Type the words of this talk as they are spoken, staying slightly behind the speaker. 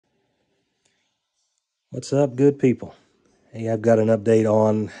What's up, good people? Hey, I've got an update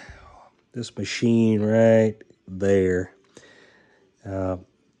on this machine right there. Now,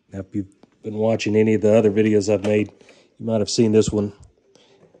 if you've been watching any of the other videos I've made, you might have seen this one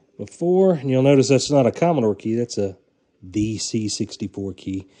before, and you'll notice that's not a Commodore key, that's a C64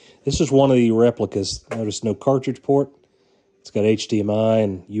 key. This is one of the replicas. Notice no cartridge port. It's got HDMI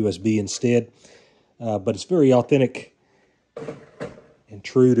and USB instead, but it's very authentic and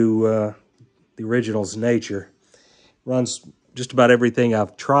true to the original's nature. Runs just about everything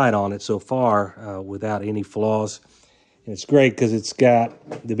I've tried on it so far without any flaws. And it's great because it's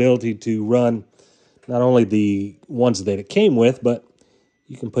got the ability to run not only the ones that it came with, but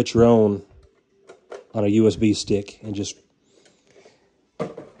you can put your own on a USB stick and just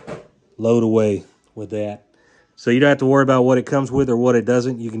load away with that. So you don't have to worry about what it comes with or what it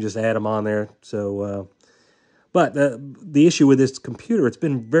doesn't. You can just add them on there. So, but the issue with this computer, it's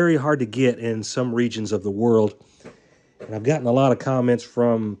been very hard to get in some regions of the world. And I've gotten a lot of comments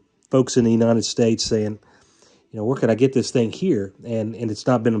from folks in the United States saying, you know, where can I get this thing here? And it's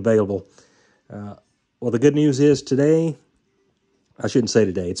not been available. Well, the good news is today, I shouldn't say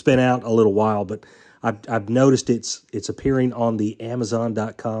today, it's been out a little while, but I've noticed it's appearing on the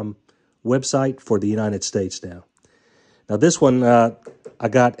Amazon.com website for the United States now. Now this one I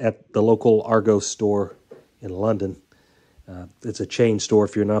got at the local Argos store in London. It's a chain store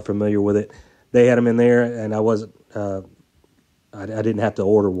if you're not familiar with it. They had them in there, and I wasn't. I didn't have to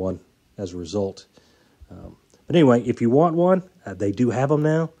order one as a result. But anyway, if you want one, they do have them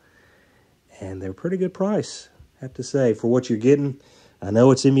now, and they're a pretty good price, I have to say, for what you're getting. I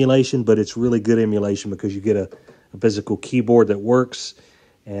know it's emulation, but it's really good emulation because you get a physical keyboard that works,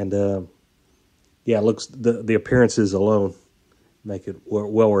 and yeah, it looks the appearances alone make it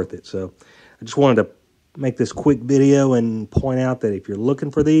well worth it. So I just wanted to make this quick video and point out that if you're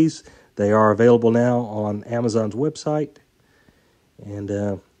looking for these, they are available now on Amazon's website.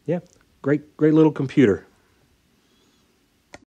 And yeah, great little computer.